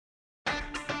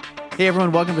Hey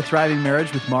everyone, welcome to Thriving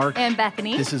Marriage with Mark and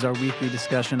Bethany. This is our weekly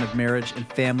discussion of marriage and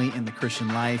family in the Christian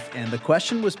life. And the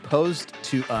question was posed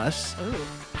to us,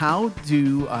 How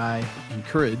do I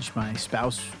encourage my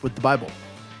spouse with the Bible?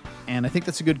 And I think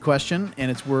that's a good question,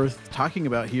 and it's worth talking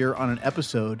about here on an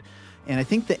episode. And I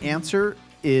think the answer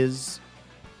is,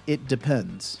 it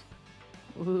depends.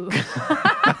 Ooh.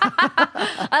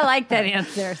 I like that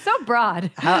answer. So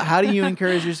broad. How do you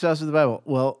encourage your spouse with the Bible?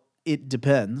 Well, it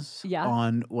depends Yeah.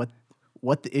 on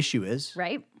what the issue is,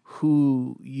 Right?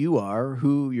 who you are,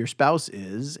 who your spouse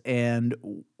is, and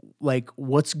like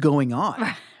what's going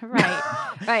on.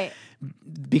 Right.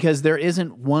 Because there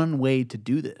isn't one way to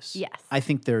do this. Yes. I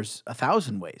think there's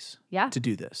 1,000 ways Yeah. to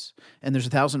do this. And there's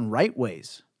 1,000 right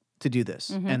ways to do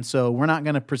this. Mm-hmm. And so we're not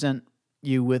going to present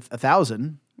you with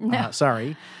 1,000. No.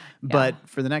 Sorry. But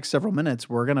for the next several minutes,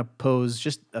 we're going to pose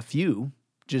just a few,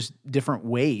 just different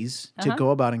ways to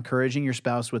go about encouraging your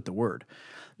spouse with the word.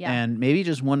 Yeah. And maybe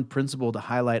just one principle to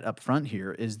highlight up front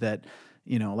here is that,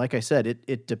 like I said,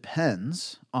 it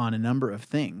depends on a number of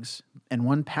things. And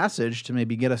one passage to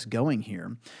maybe get us going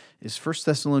here is 1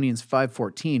 Thessalonians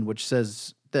 5:14, which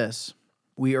says this: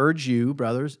 "We urge you,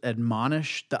 brothers,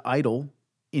 admonish the idle,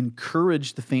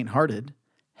 encourage the faint-hearted,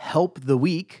 help the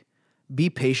weak, be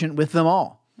patient with them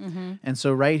all." Mm-hmm. And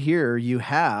so right here you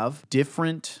have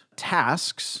different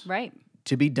tasks Right.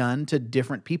 to be done to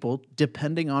different people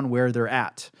depending on where they're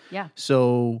at. Yeah.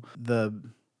 So the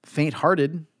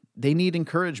faint-hearted, they need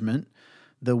encouragement.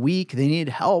 The weak, they need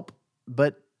help.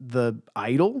 But the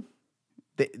idle,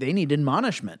 they need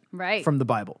admonishment Right. from the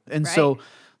Bible. And Right. so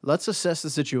let's assess the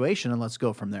situation and let's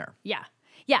go from there. Yeah.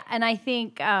 And I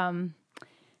think, I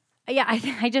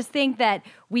just think that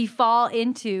we fall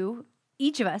into,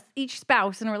 each of us, each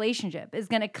spouse in a relationship is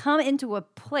going to come into a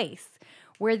place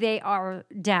where they are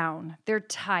down, they're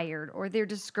tired, or they're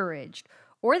discouraged,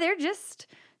 or they're just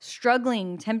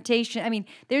struggling, temptation. I mean,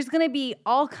 there's going to be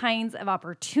all kinds of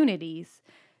opportunities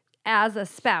as a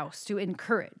spouse to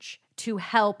encourage, to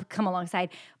help, come alongside.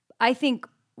 I think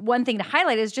one thing to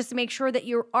highlight is just to make sure that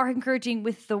you are encouraging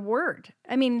with the word.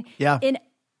 I mean, in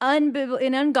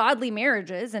ungodly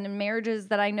marriages and in marriages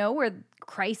that I know where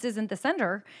Christ isn't the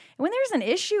center, and when there's an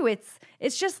issue,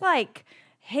 it's just like,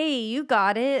 hey, you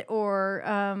got it, or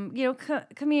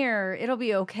come here, it'll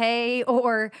be okay,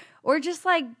 or just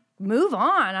like move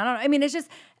on. I don't know. I mean, it's just,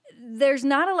 there's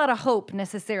not a lot of hope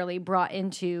necessarily brought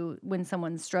into when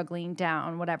someone's struggling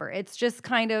down, whatever. It's just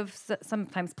kind of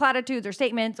sometimes platitudes or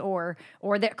statements, or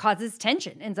that causes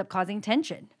tension, ends up causing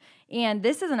tension. And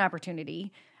this is an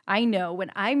opportunity. I know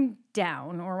when I'm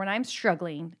down or when I'm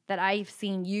struggling that I've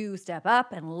seen you step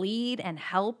up and lead and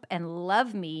help and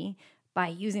love me by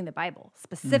using the Bible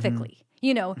specifically,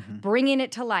 bringing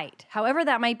it to light, however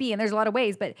that might be. And there's a lot of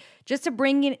ways, but just to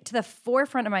bring it to the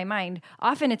forefront of my mind,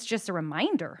 often it's just a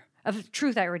reminder of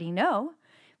truth I already know,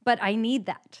 but I need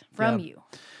that from you.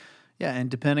 Yeah, and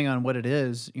depending on what it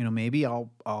is, maybe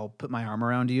I'll put my arm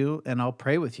around you and I'll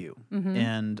pray with you. Mm-hmm.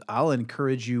 And I'll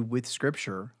encourage you with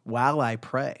scripture while I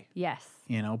pray. Yes.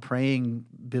 Praying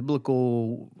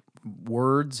biblical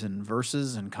words and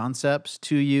verses and concepts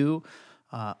to you.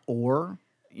 Or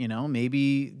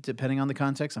maybe depending on the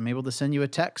context, I'm able to send you a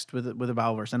text with a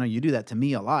Bible verse. I know you do that to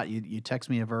me a lot. You text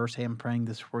me a verse, hey, I'm praying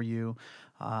this for you,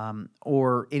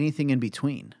 or anything in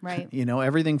between. Right.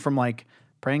 Everything from like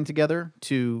praying together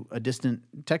to a distant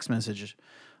text message.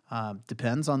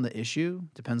 Depends on the issue,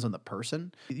 depends on the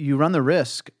person. You run the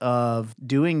risk of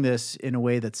doing this in a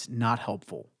way that's not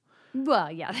helpful.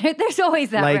 Well, yeah, there's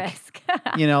always that risk.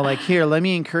 Here, let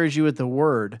me encourage you with the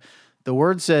word. The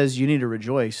word says you need to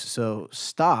rejoice, so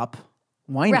stop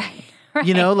whining.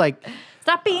 Right.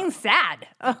 Stop being sad.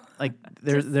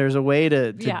 There's a way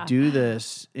to do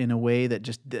this in a way that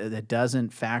that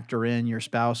doesn't factor in your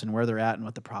spouse and where they're at and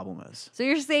what the problem is. So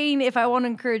you're saying if I want to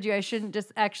encourage you, I shouldn't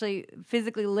just actually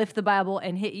physically lift the Bible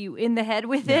and hit you in the head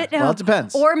with it? Well, it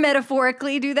depends. Or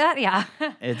metaphorically do that? Yeah.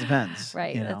 It depends.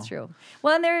 Right, that's true.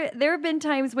 Well, and there have been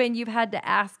times when you've had to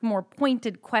ask more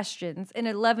pointed questions in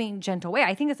a loving, gentle way.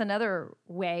 I think that's another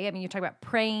way. I mean, you talk about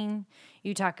praying.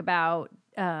 You talk about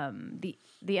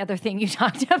the other thing you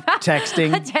talked about.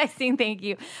 Texting, thank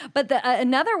you. But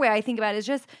another way I think about it is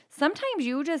just sometimes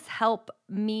you just help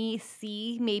me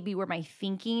see maybe where my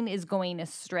thinking is going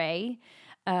astray,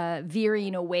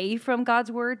 veering away from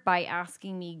God's word by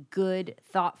asking me good,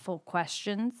 thoughtful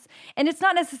questions. And it's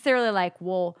not necessarily like,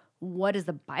 well, what does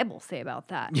the Bible say about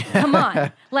that? Come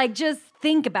on. Just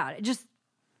think about it. Just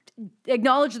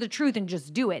acknowledge the truth and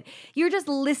just do it. You're just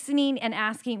listening and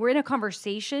asking. We're in a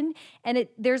conversation, and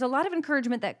there's a lot of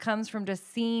encouragement that comes from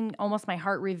just seeing almost my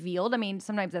heart revealed. I mean,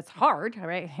 sometimes that's hard,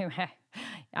 right?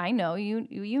 I know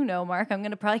you know, Mark, I'm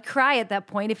going to probably cry at that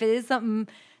point if it is something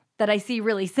that I see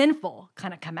really sinful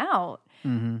kind of come out.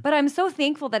 But I'm so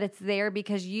thankful that it's there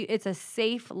because it's a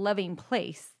safe, loving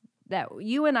place that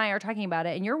you and I are talking about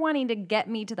it. And you're wanting to get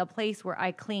me to the place where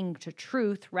I cling to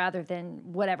truth rather than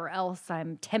whatever else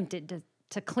I'm tempted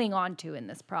to cling on to in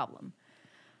this problem.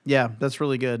 Yeah, that's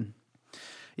really good.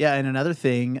 Yeah, and another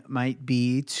thing might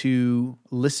be to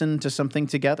listen to something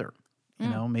together. You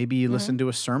know, maybe you listen to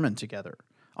a sermon together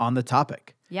on the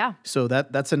topic. Yeah. So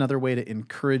that's another way to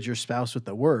encourage your spouse with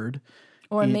the word.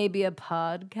 Or maybe a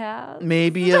podcast.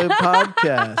 Maybe a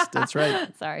podcast. That's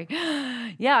right. Sorry.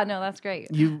 Yeah, no, that's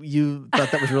great. You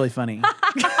thought that was really funny.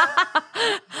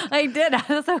 I did. I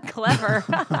was so clever.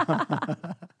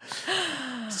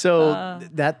 So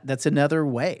that's another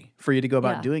way for you to go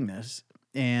about doing this.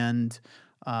 And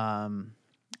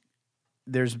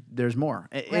there's more.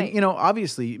 And you know,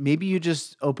 obviously, maybe you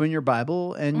just open your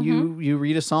Bible and you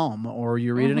read a psalm or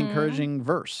you read an encouraging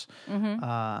verse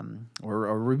or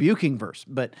a rebuking verse.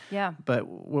 But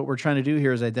what we're trying to do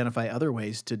here is identify other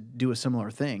ways to do a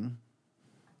similar thing.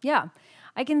 Yeah.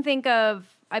 I can think of,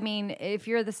 I mean, if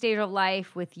you're at the stage of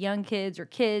life with young kids or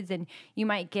kids and you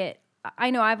might get,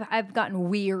 I know I've gotten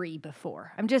weary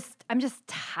before. I'm just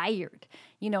tired.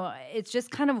 You know, it's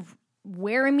just kind of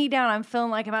wearing me down. I'm feeling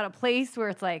like I'm at a place where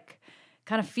it's like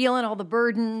kind of feeling all the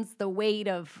burdens, the weight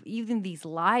of even these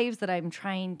lives that I'm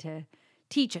trying to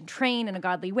teach and train in a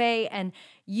godly way. And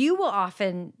you will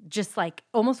often just like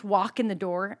almost walk in the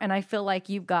door and I feel like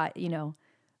you've got, you know,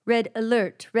 red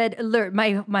alert.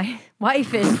 My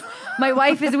wife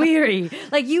is weary.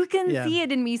 Like you can see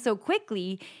it in me so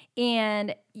quickly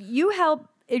and you help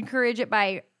encourage it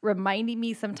by reminding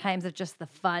me sometimes of just the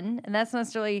fun. And that's not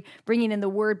necessarily bringing in the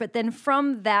word, but then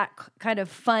from that kind of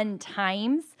fun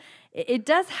times, it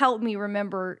does help me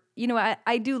remember, you know,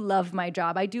 I do love my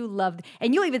job. I do love,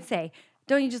 and you'll even say,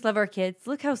 don't you just love our kids?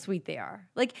 Look how sweet they are.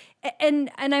 Like, and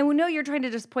I know you're trying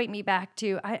to just point me back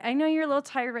to, I know you're a little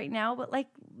tired right now, but like,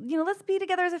 you know, let's be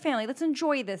together as a family. Let's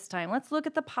enjoy this time. Let's look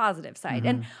at the positive side.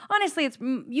 And honestly, it's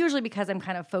usually because I'm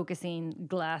kind of focusing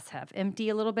glass half empty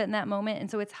a little bit in that moment.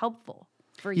 And so it's helpful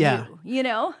for you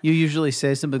know? You usually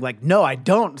say something like, no, I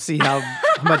don't see how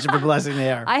much of a blessing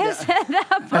they are. I have said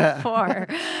that before.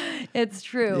 It's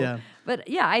true. Yeah. But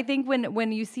yeah, I think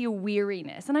when you see a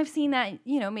weariness, and I've seen that,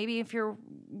 you know, maybe if you're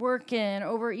working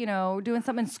over, you know, doing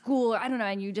something in school, or I don't know,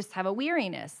 and you just have a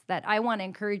weariness, that I want to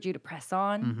encourage you to press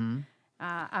on.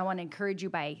 I want to encourage you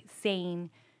by saying,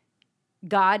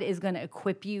 God is going to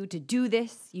equip you to do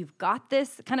this. You've got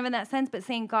this, kind of in that sense, but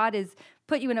saying God has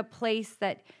put you in a place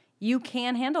that you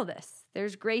can handle this.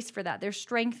 There's grace for that. There's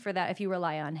strength for that if you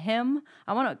rely on Him.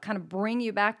 I want to kind of bring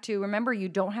you back to, remember, you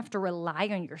don't have to rely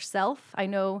on yourself. I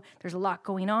know there's a lot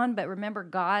going on, but remember,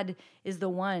 God is the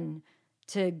one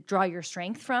to draw your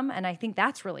strength from, and I think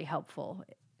that's really helpful.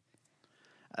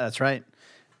 That's right.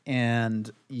 And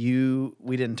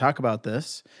we didn't talk about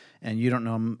this, and you don't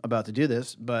know I'm about to do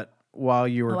this, but while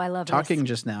you were talking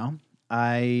just now,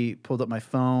 I pulled up my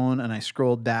phone and I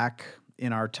scrolled back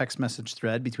in our text message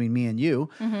thread between me and you,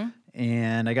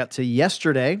 and I got to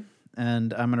yesterday,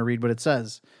 and I'm going to read what it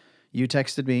says. You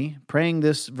texted me, praying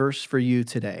this verse for you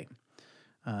today.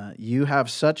 You have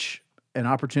such an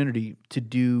opportunity to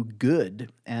do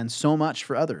good and so much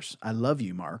for others. I love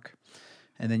you, Mark.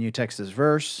 And then you text this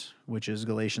verse, which is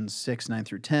Galatians 6, 9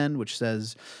 through 10, which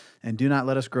says, and do not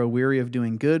let us grow weary of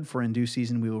doing good, for in due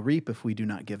season we will reap if we do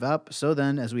not give up. So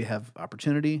then, as we have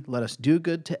opportunity, let us do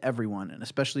good to everyone, and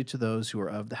especially to those who are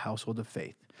of the household of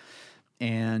faith.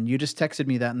 And you just texted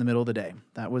me that in the middle of the day.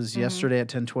 That was yesterday at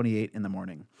 10:28 in the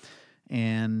morning.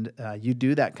 And you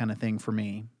do that kind of thing for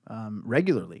me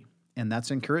regularly, and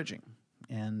that's encouraging,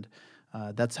 and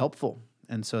that's helpful.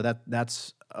 And so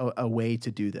that's a way to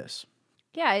do this.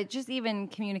 Yeah, it just even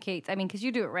communicates, I mean, because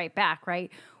you do it right back, right?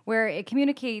 Where it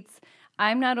communicates,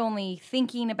 I'm not only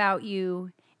thinking about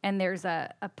you, and there's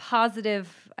a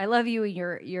positive, I love you,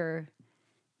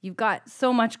 you've got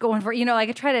so much going for you. Know, like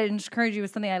I try to encourage you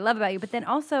with something I love about you, but then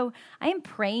also I am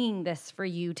praying this for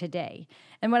you today.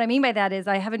 And what I mean by that is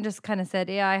I haven't just kind of said,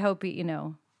 yeah, I hope you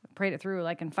know, prayed it through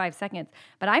like in 5 seconds,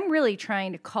 but I'm really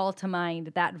trying to call to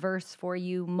mind that verse for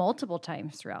you multiple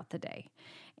times throughout the day.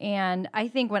 And I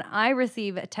think when I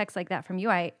receive a text like that from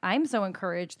you, I'm so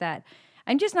encouraged that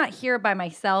I'm just not here by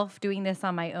myself doing this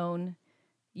on my own.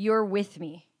 You're with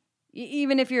me.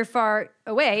 Even if you're far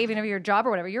away, even if you're a job or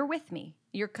whatever, you're with me.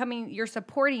 You're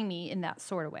supporting me in that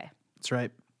sort of way. That's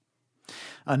right.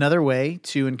 Another way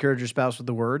to encourage your spouse with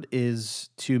the word is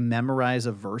to memorize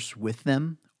a verse with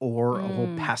them or a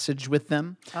whole passage with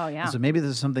them. Oh, yeah. And so maybe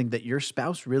this is something that your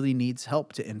spouse really needs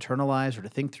help to internalize or to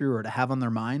think through or to have on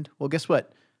their mind. Well, guess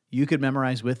what? You could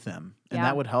memorize with them, and Yeah.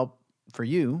 that would help for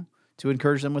you to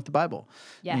encourage them with the Bible.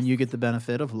 Yes. And you get the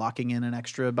benefit of locking in an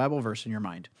extra Bible verse in your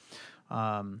mind.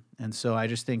 And so I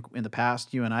just think in the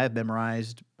past, you and I have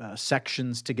memorized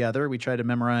sections together. We try to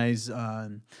memorize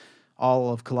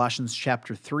all of Colossians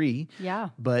chapter 3. Yeah.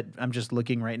 But I'm just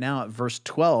looking right now at verse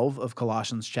 12 of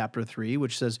Colossians chapter 3,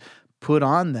 which says, "Put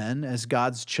on then, as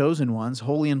God's chosen ones,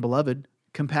 holy and beloved,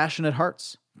 compassionate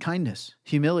hearts, kindness,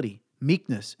 humility,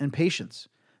 meekness, and patience,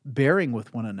 bearing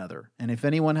with one another. And if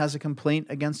anyone has a complaint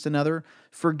against another,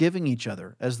 forgiving each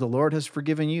other, as the Lord has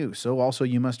forgiven you, so also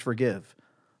you must forgive.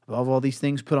 Above all these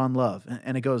things, put on love."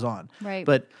 And it goes on. Right.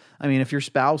 But I mean, if your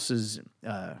spouse is,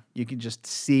 you can just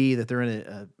see that they're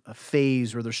in a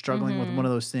phase where they're struggling with one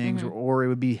of those things, or it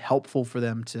would be helpful for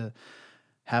them to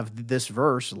have this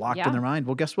verse locked Yeah. in their mind.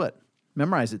 Well, guess what?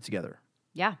 Memorize it together.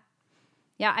 Yeah.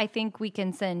 Yeah, I think we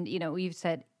can send, we've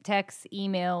said texts,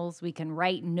 emails, we can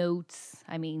write notes.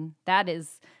 I mean, that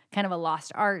is kind of a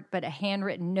lost art, but a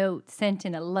handwritten note sent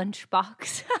in a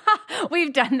lunchbox.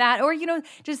 We've done that. Or,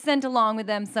 just sent along with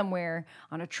them somewhere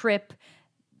on a trip,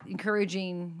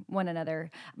 encouraging one another.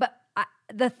 But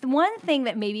one thing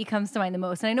that maybe comes to mind the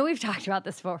most, and I know we've talked about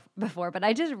this before, but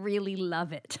I just really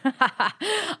love it.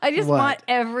 I just What? want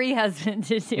every husband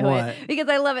to do What? it because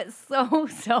I love it so,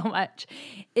 so much.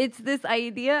 It's this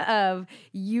idea of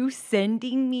you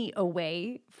sending me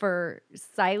away for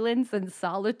silence and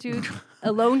solitude,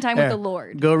 alone time with the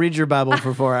Lord. Go read your Bible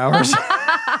for 4 hours.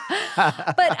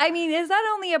 But I mean, is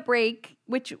that only a break,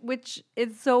 which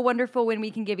is so wonderful when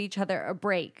we can give each other a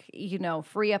break,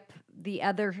 free up the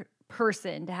other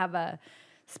person to have a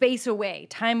space away,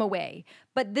 time away.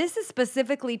 But this is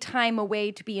specifically time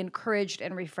away to be encouraged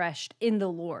and refreshed in the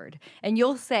Lord. And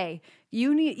you'll say,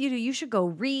 you should go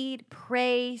read,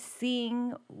 pray,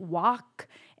 sing, walk,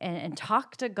 and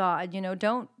talk to God.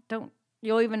 Don't.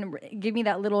 You'll even give me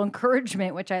that little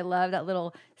encouragement, which I love, that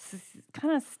little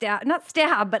kind of not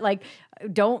stab, but like,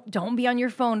 don't be on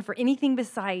your phone for anything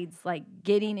besides like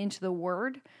getting into the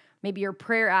Word, maybe your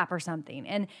prayer app or something.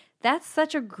 And that's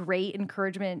such a great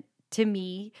encouragement to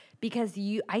me because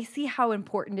I see how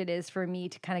important it is for me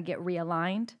to kind of get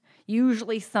realigned.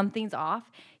 Usually something's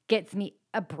off, gets me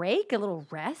a break, a little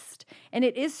rest, and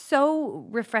it is so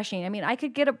refreshing. I mean, I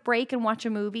could get a break and watch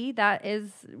a movie that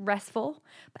is restful,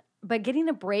 but getting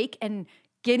a break and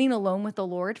getting alone with the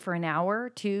Lord for an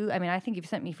hour, 2, I mean, I think you've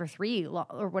sent me for 3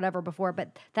 or whatever before,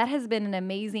 but that has been an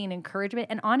amazing encouragement.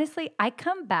 And honestly, I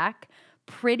come back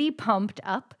pretty pumped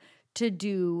up to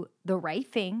do the right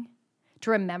thing, to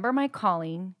remember my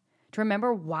calling, to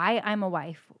remember why I'm a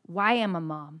wife, why I'm a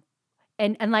mom.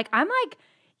 And I'm like,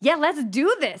 yeah, let's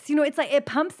do this. It's like, it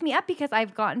pumps me up because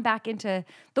I've gotten back into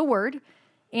the Word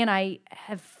and I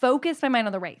have focused my mind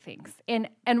on the right things. And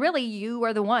really, you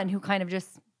are the one who kind of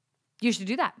just, you should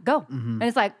do that. Go. And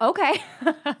it's like, okay.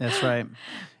 That's right.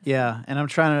 Yeah. And I'm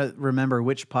trying to remember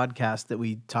which podcast that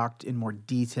we talked in more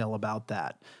detail about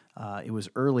that. It was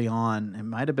early on. It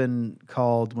might have been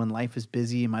called When Life is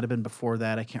Busy. It might have been before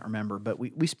that. I can't remember. But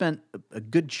we spent a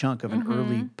good chunk of an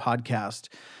early podcast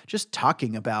just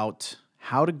talking about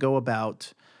how to go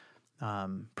about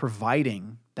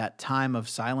providing that time of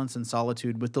silence and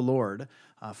solitude with the Lord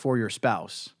for your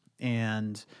spouse.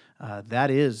 And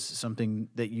that is something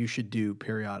that you should do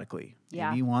periodically.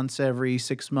 Yeah. Maybe once every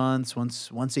 6 months,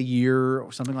 once a year,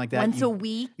 or something like that. Once a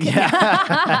week.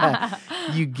 Yeah.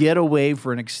 You get away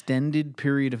for an extended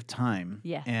period of time.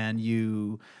 Yes. And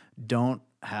you don't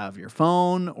have your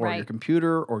phone or your Right.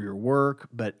 computer or your work,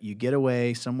 but you get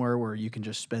away somewhere where you can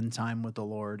just spend time with the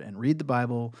Lord and read the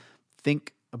Bible,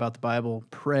 think about the Bible,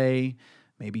 pray,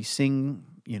 maybe sing,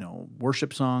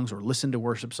 worship songs or listen to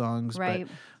worship songs. Right.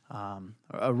 But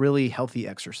a really healthy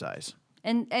exercise.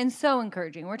 And so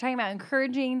encouraging. We're talking about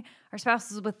encouraging our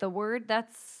spouses with the Word.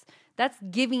 That's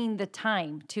giving the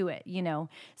time to it,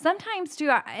 Sometimes too,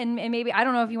 and maybe, I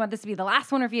don't know if you want this to be the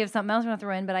last one or if you have something else you want to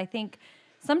throw in, but I think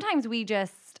sometimes we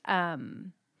just, I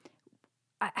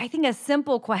think a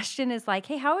simple question is like,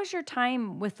 hey, how has your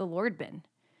time with the Lord been?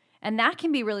 And that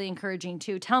can be really encouraging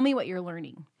too. Tell me what you're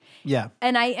learning. Yeah.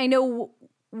 And I know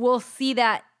we'll see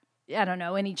that, I don't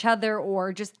know, in each other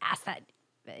or just ask that,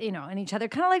 in each other.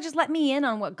 Kind of like just let me in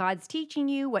on what God's teaching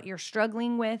you, what you're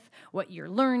struggling with, what you're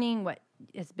learning, what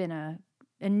has been a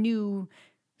new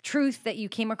truth that you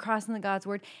came across in the God's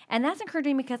Word. And that's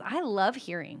encouraging because I love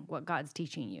hearing what God's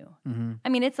teaching you. Mm-hmm. I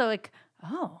mean, it's like,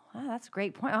 oh, that's a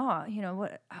great point. Oh,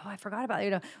 I forgot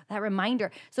about that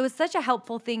reminder. So it's such a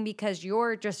helpful thing because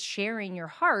you're just sharing your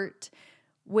heart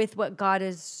with what God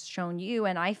has shown you.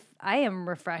 And I am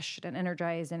refreshed and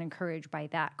energized and encouraged by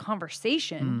that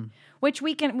conversation, which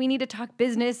we need to talk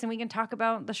business and we can talk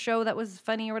about the show that was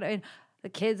funny or whatever, and the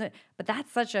kids. But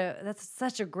that's such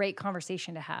a great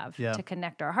conversation to have, to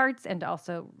connect our hearts and to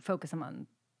also focus them on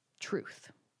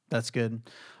truth. That's good.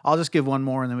 I'll just give one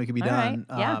more and then we can be done.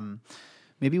 Right. Yeah.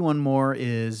 Maybe one more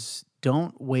is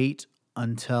don't wait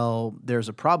until there's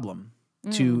a problem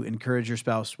to encourage your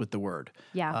spouse with the word.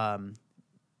 Yeah.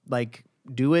 Like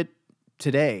do it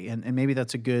today. And maybe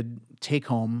that's a good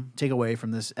takeaway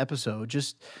from this episode.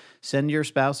 Just send your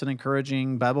spouse an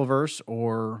encouraging Bible verse,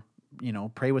 or,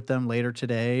 pray with them later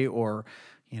today, or,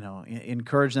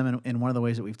 encourage them in one of the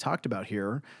ways that we've talked about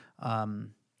here,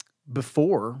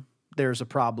 before there's a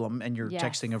problem and you're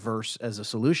texting a verse as a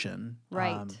solution.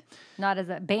 Right. Not as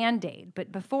a Band-Aid,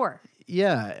 but before.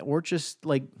 Yeah. Or just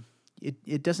like,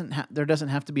 there doesn't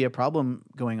have to be a problem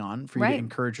going on for you to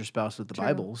encourage your spouse with the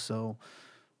Bible. So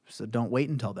don't wait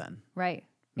until then. Right.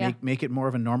 Yeah. Make it more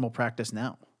of a normal practice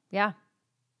now. Yeah.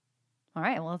 All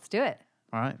right. Well, let's do it.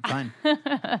 All right. Fine.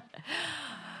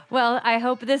 Well, I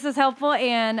hope this is helpful,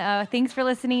 and thanks for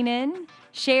listening in.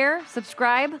 Share,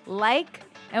 subscribe, like,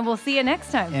 and we'll see you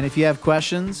next time. And if you have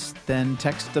questions, then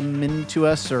text them in to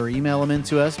us or email them in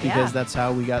to us, because that's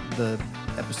how we got the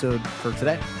episode for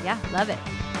today. Yeah. Love it.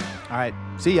 All right.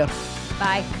 See ya.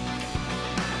 Bye.